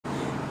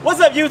What's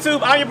up,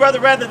 YouTube? I'm your brother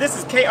Rather. This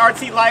is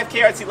KRT Life,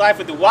 KRT Life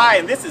with the Y,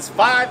 and this is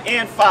 5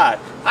 and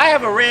 5. I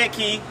have a red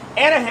key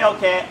and a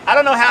Hellcat. I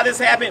don't know how this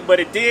happened,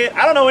 but it did.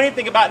 I don't know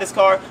anything about this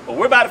car, but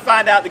we're about to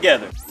find out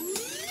together.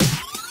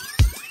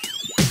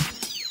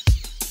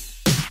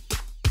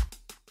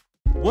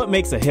 What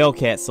makes a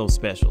Hellcat so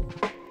special?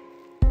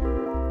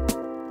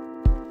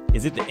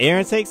 Is it the air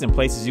intakes in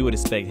places you would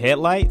expect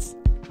headlights?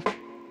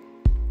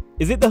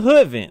 Is it the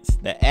hood vents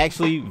that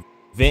actually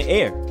vent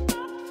air?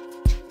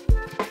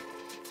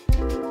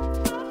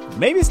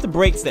 Maybe it's the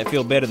brakes that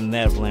feel better than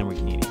that of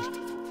Lamborghini.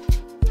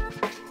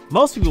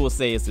 Most people will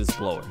say it's this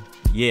blower.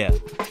 Yeah,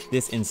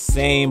 this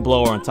insane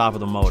blower on top of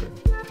the motor.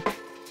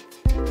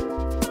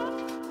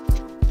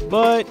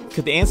 But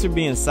could the answer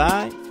be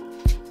inside?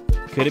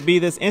 Could it be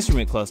this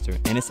instrument cluster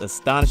and its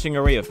astonishing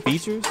array of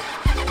features?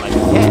 Like a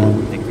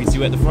cat that greets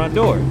you at the front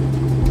door.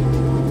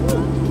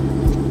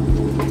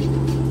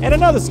 And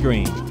another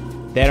screen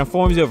that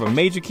informs you of a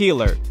major key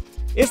alert.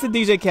 It's the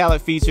DJ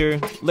Khaled feature,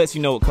 lets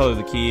you know what color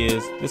the key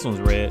is. This one's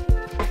red.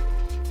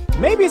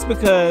 Maybe it's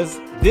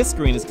because this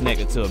screen is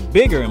connected to a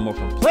bigger and more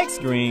complex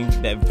screen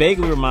that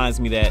vaguely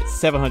reminds me that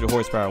 700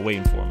 horsepower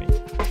waiting for me.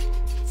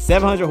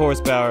 700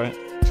 horsepower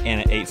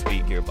and an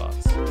 8-speed gearbox.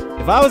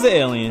 If I was an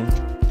alien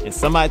and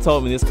somebody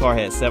told me this car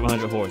had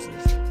 700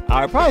 horses,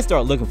 I would probably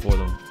start looking for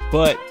them.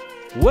 But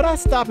would I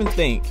stop and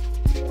think,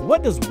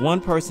 what does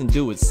one person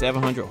do with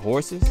 700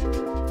 horses?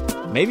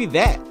 Maybe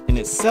that in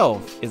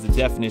itself is the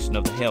definition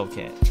of the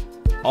Hellcat.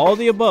 All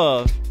the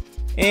above,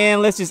 and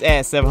let's just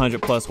add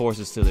 700 plus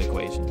horses to the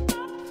equation.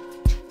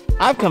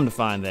 I've come to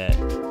find that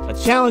a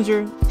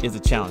Challenger is a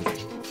Challenger,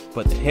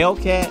 but the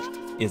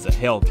Hellcat is a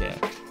Hellcat.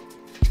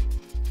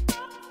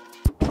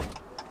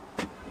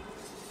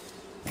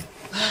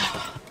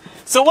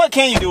 So what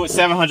can you do with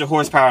 700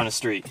 horsepower on the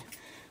street?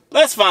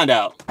 Let's find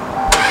out.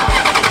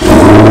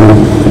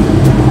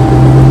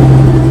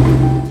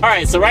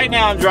 Alright, so right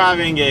now I'm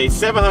driving a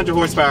 700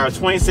 horsepower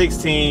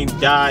 2016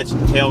 Dodge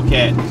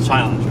Hellcat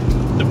Challenger.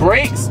 The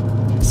brakes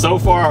so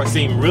far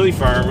seem really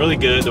firm, really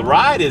good. The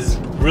ride is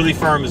really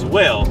firm as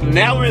well.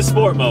 Now we're in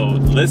sport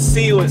mode. Let's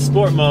see what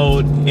sport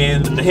mode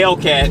in the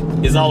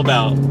Hellcat is all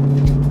about.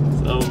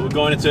 So we're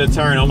going into a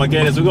turn. Oh my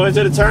goodness, we're going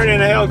into the turn in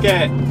the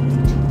Hellcat.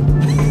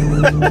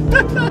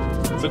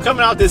 So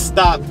coming out this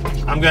stop,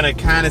 I'm gonna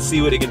kind of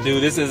see what it can do.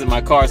 This isn't my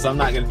car, so I'm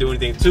not gonna do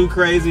anything too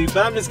crazy, but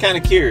I'm just kind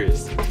of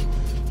curious.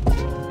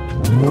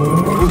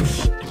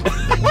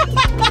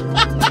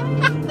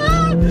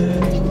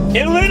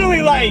 It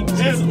literally like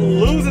just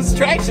loses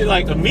traction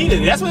like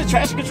immediately. That's what the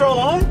traction control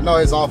on? No,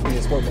 it's off.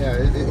 Yeah,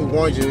 it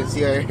warns you to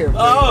see air.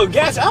 Oh,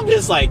 gotcha. I'm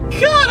just like,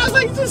 God, I was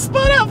like, it just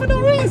spun out for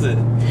no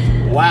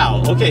reason.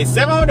 Wow. Okay,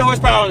 700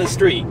 horsepower on the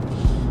street.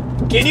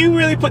 Can you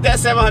really put that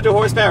 700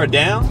 horsepower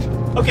down?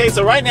 Okay,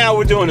 so right now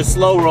we're doing a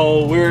slow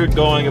roll. We're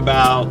going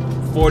about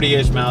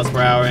 40-ish miles per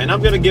hour, and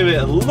I'm gonna give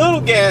it a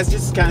little gas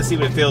just to kind of see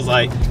what it feels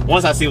like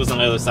once I see what's on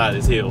the other side of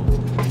this hill.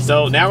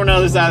 So now we're on the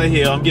other side of the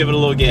hill. I'm giving it a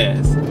little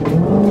gas.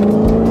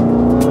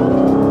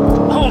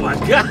 Oh my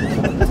God,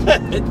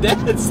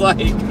 that's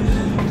like,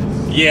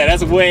 yeah,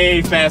 that's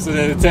way faster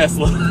than the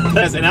Tesla.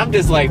 And I'm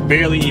just like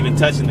barely even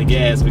touching the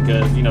gas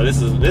because, you know,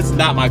 this is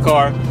not my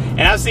car.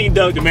 And I've seen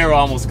Doug DeMero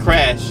almost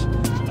crash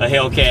a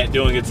Hellcat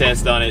doing a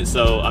test on it,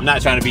 so I'm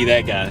not trying to be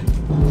that guy.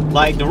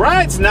 Like, the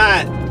ride's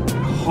not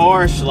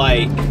harsh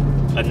like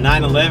a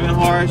 911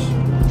 harsh,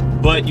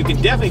 but you can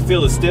definitely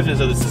feel the stiffness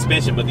of the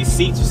suspension. But these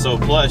seats are so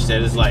plush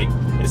that it's like,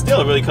 it's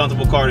still a really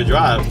comfortable car to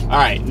drive. All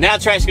right, now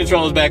traction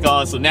control is back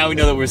on, so now we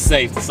know that we're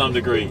safe to some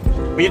degree.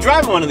 When you're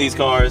driving one of these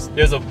cars,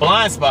 there's a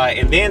blind spot,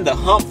 and then the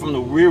hump from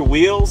the rear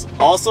wheels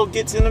also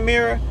gets in the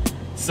mirror.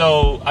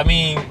 So I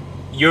mean,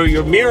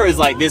 your mirror is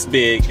like this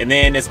big, and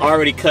then it's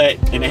already cut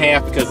in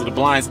half because of the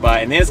blind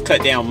spot, and then it's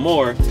cut down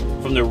more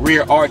from the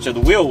rear arch of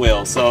the wheel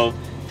well. So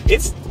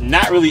it's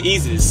not really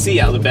easy to see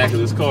out the back of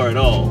this car at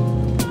all.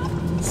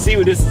 Let's see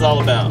what this is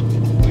all about.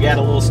 We got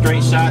a little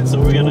straight shot, so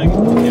we're gonna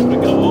be able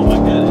to go. Oh my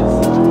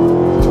goodness.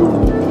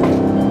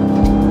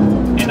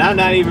 And I'm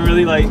not even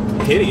really like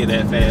hitting it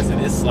that fast,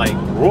 and it's like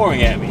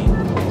roaring at me.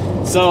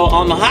 So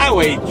on the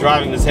highway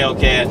driving this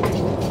Hellcat,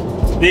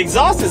 the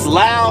exhaust is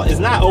loud. It's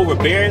not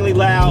overbearingly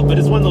loud, but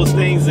it's one of those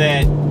things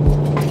that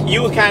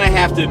you would kind of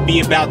have to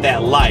be about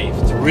that life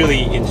to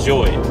really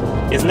enjoy it.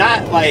 It's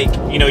not like,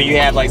 you know, you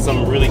have like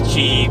some really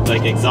cheap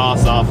like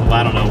exhaust off of,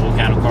 I don't know what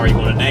kind of car you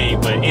want to name,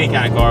 but any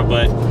kind of car.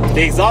 But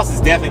the exhaust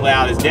is definitely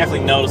loud. It's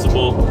definitely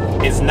noticeable.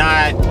 It's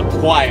not a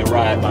quiet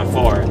ride by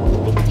far.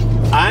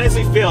 I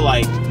honestly feel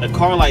like a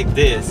car like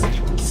this,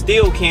 you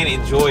still can't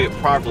enjoy it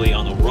properly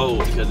on the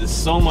road because there's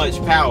so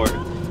much power.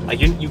 Like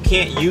you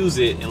can't use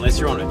it unless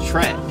you're on a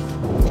track.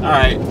 All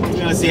right, we're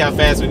gonna see how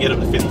fast we get up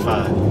to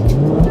 55.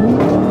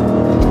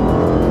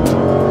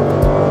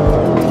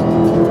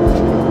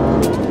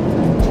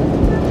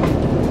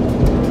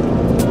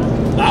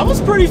 That was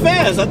pretty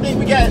fast. I think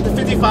we got to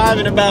 55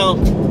 in about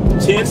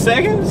 10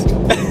 seconds.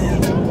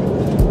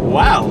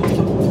 Wow.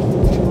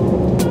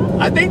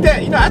 I think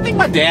that, I think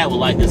my dad would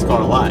like this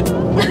car a lot.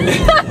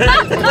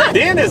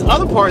 Then there's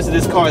other parts of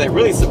this car that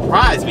really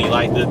surprised me.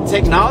 Like the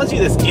technology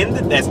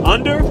that's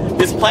under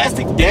this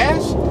plastic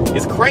dash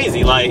is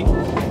crazy. Like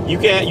you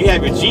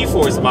have your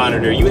G-force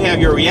monitor, you have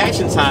your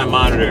reaction time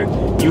monitor,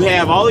 you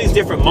have all these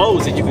different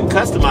modes that you can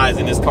customize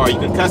in this car. You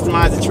can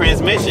customize the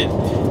transmission.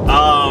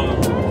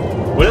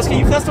 What else can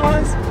you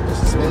customize? The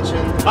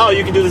suspension. Oh,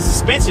 you can do the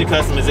suspension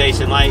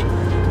customization. Like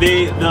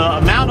the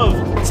amount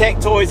of tech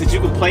toys that you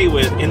can play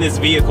with in this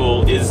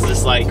vehicle is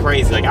just like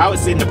crazy. Like I would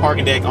sit in the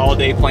parking deck all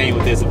day playing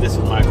with this if this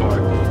was my car.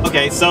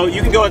 Okay, so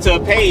you can go into a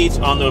page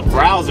on the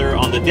browser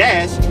on the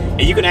dash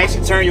and you can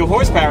actually turn your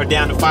horsepower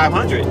down to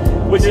 500,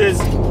 which is,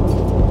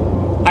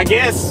 I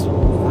guess,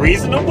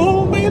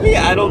 reasonable maybe?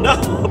 I don't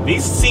know.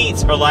 These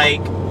seats are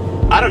like,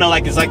 I don't know,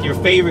 like it's like your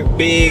favorite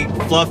big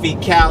fluffy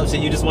couch that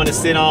you just want to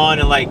sit on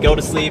and like go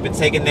to sleep and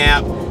take a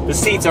nap. The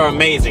seats are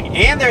amazing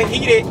and they're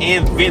heated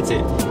and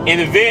vented, and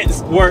the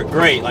vents work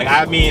great. Like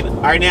I mean,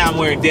 right now I'm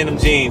wearing denim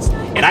jeans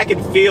and I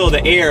can feel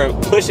the air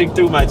pushing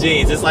through my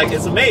jeans. It's like,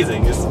 it's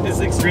amazing. It's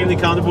extremely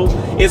comfortable.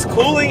 It's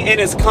cooling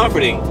and it's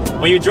comforting.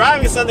 When you're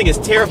driving something as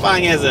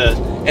terrifying as a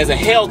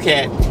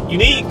Hellcat, you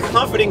need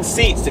comforting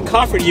seats to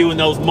comfort you in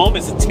those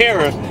moments of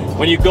terror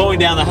when you're going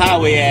down the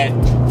highway at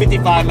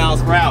 55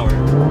 miles per hour,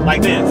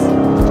 like this.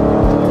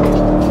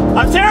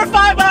 I'm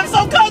terrified, but I'm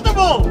so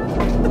comfortable!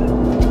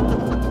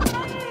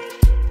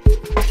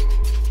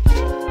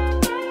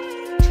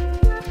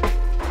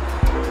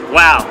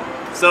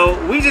 Wow, so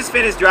we just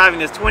finished driving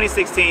this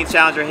 2016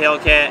 Challenger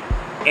Hellcat,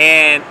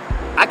 and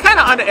I kind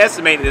of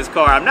underestimated this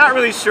car. I'm not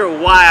really sure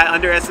why I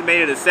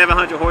underestimated a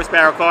 700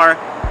 horsepower car,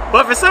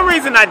 but for some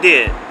reason I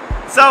did.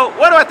 So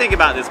what do I think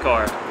about this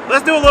car?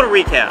 Let's do a little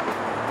recap.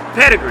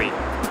 Pedigree.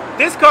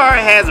 This car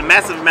has a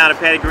massive amount of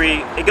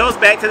pedigree. It goes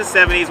back to the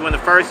 70s when the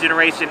first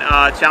generation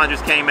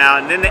Challengers came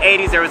out, and then the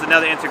 80s there was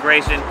another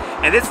integration,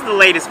 and this is the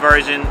latest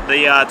version,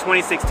 the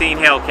 2016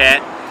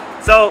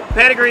 Hellcat. So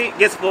pedigree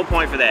gets a full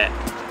point for that.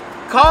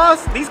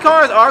 Cost, these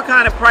cars are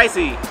kind of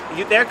pricey.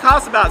 Their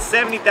cost about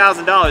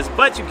 $70,000,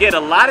 but you get a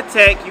lot of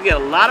tech, you get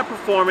a lot of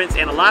performance,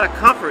 and a lot of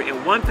comfort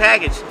in one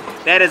package.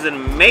 That is an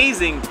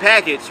amazing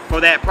package for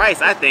that price,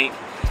 I think.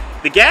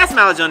 The gas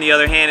mileage, on the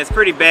other hand, is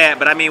pretty bad,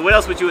 but I mean, what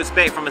else would you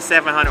expect from a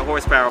 700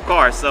 horsepower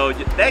car? So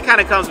that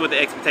kind of comes with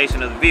the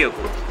expectation of the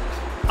vehicle.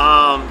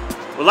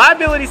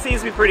 Reliability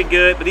seems to be pretty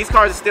good, but these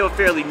cars are still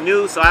fairly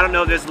new, so I don't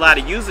know if there's a lot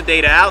of user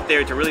data out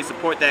there to really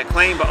support that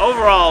claim, but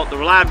overall, the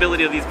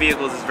reliability of these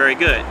vehicles is very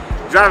good.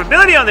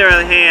 Drivability, on the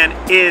other hand,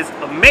 is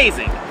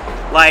amazing.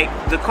 Like,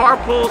 the car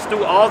pulls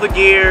through all the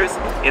gears,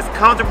 it's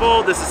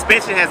comfortable, the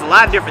suspension has a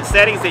lot of different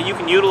settings that you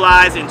can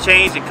utilize and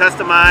change and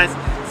customize,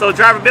 so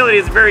drivability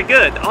is very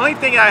good. The only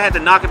thing I had to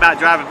knock about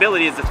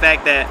drivability is the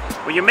fact that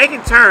when you're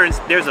making turns,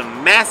 there's a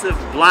massive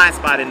blind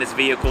spot in this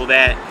vehicle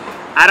that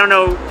I don't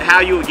know how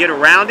you would get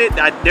around it.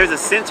 There's a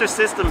sensor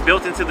system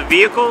built into the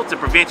vehicle to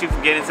prevent you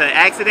from getting into an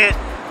accident,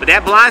 but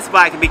that blind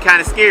spot can be kind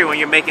of scary when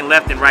you're making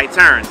left and right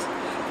turns.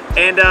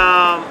 And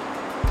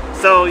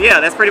so yeah,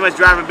 that's pretty much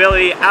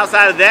drivability.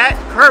 Outside of that,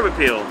 curb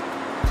appeal.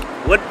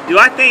 What do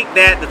I think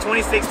that the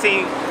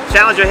 2016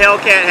 Challenger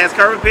Hellcat has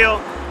curb appeal?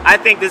 I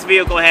think this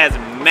vehicle has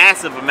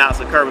massive amounts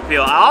of curb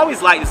appeal. I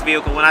always liked this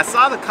vehicle. When I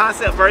saw the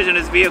concept version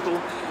of this vehicle,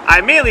 I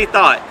immediately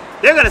thought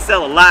they're going to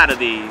sell a lot of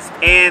these,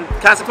 and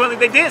consequently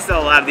they did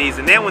sell a lot of these.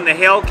 And then when the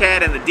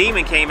Hellcat and the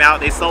Demon came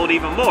out, they sold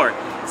even more.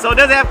 So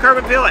does it have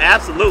curb appeal?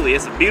 Absolutely.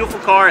 It's a beautiful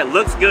car. It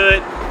looks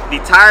good. The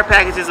tire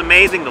package is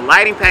amazing. The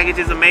lighting package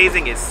is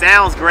amazing. It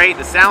sounds great.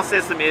 The sound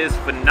system is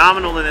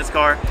phenomenal in this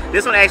car.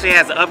 This one actually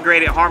has an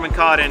upgraded Harman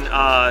Kardon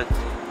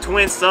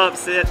twin sub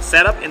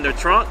setup in the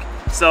trunk.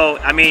 So,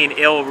 I mean,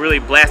 it'll really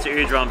blast your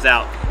eardrums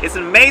out. It's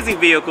an amazing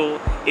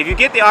vehicle. If you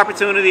get the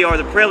opportunity or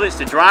the privilege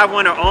to drive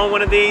one or own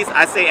one of these,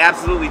 I say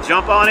absolutely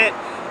jump on it.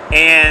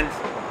 And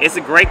it's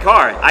a great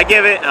car. I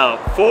give it a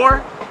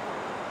 4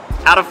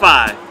 out of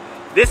 5.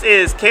 This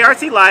is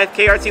KRT LYFE,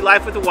 KRT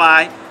LYFE with the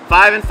Y,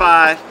 5 and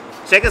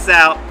 5. Check us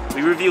out.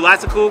 We review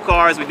lots of cool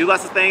cars. We do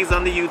lots of things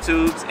on the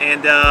YouTubes.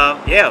 And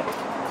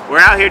yeah, we're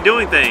out here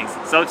doing things.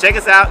 So check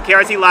us out,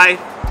 KRT LYFE.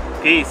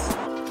 Peace.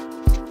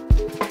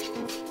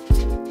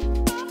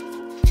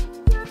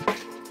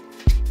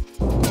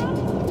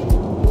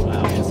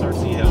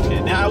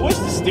 Now, I wish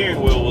the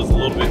steering wheel was a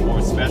little bit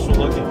more special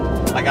looking.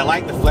 Like, I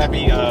like the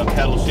flappy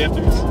pedal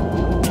shifters.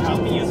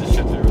 Let me use the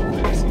shifter real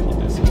quick. See what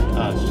this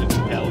is.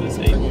 Shifter pedal is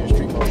 8.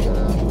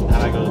 How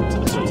do I go to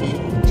the SRT?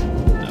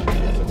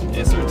 Okay,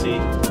 SRT.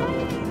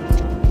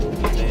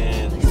 And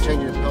then... You can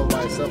change your pedal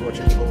by itself or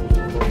change the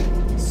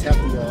tap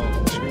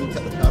the screen,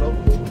 tap the pedal,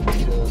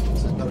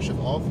 see the pedal shift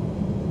off.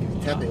 If you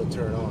tap it, it'll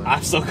turn it on.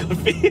 I'm so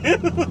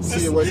confused.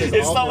 See where it says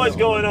It's off so much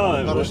going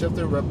on. Pedal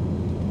shifter.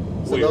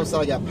 So the other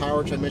side, you got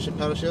power, transmission,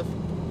 pedal shift.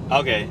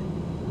 Okay.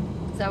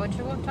 Is that what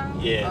you want, Tom?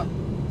 Yeah. Oh.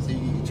 So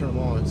you turn them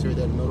on. See right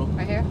there in the middle?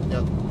 Right here?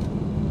 Yep.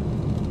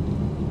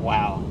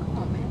 Wow. Come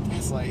on, man.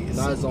 It's like...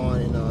 Now it's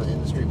on in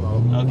the street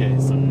mode. Okay,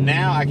 so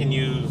now I can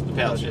use the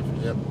pedal shifter.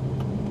 Yep.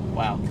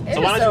 Wow. It So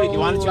is why don't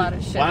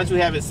you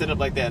have it shit. set up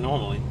like that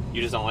normally?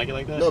 You just don't like it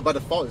like that? No, by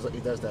default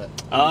it does that.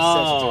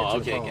 Oh,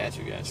 okay, got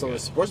you. So in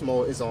sports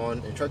mode is on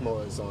and track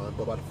mode is on,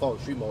 but by default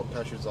street mode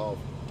power shift is off.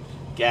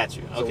 Got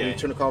you. Okay. So when you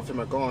turn the car off, turn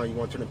it on, you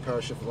want to turn the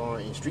power shift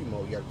on in street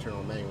mode, you got to turn it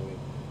on manually.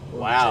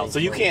 Wow. So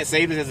you can't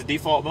save this as a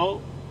default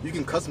mode? You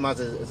can customize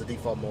it as a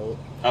default mode.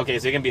 Okay,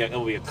 so it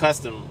will be a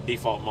custom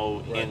default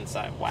mode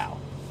inside. Wow.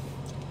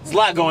 There's a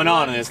lot going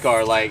on in this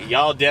car. Like,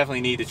 y'all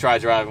definitely need to try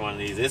driving one of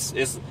these.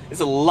 It's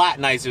a lot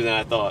nicer than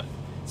I thought.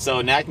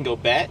 So now I can go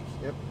back.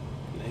 Yep.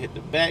 Hit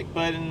the back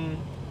button.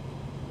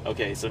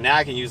 Okay, so now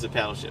I can use the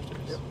paddle shifters.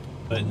 Yep.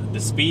 But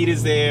the speed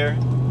is there.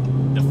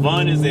 The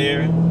fun is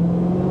there.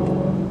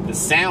 The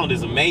sound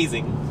is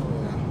amazing.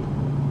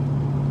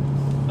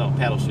 Yeah. Oh,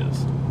 paddle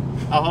shifts.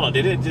 Oh, hold on.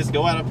 Did it just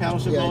go out of paddle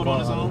shift mode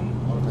on its own?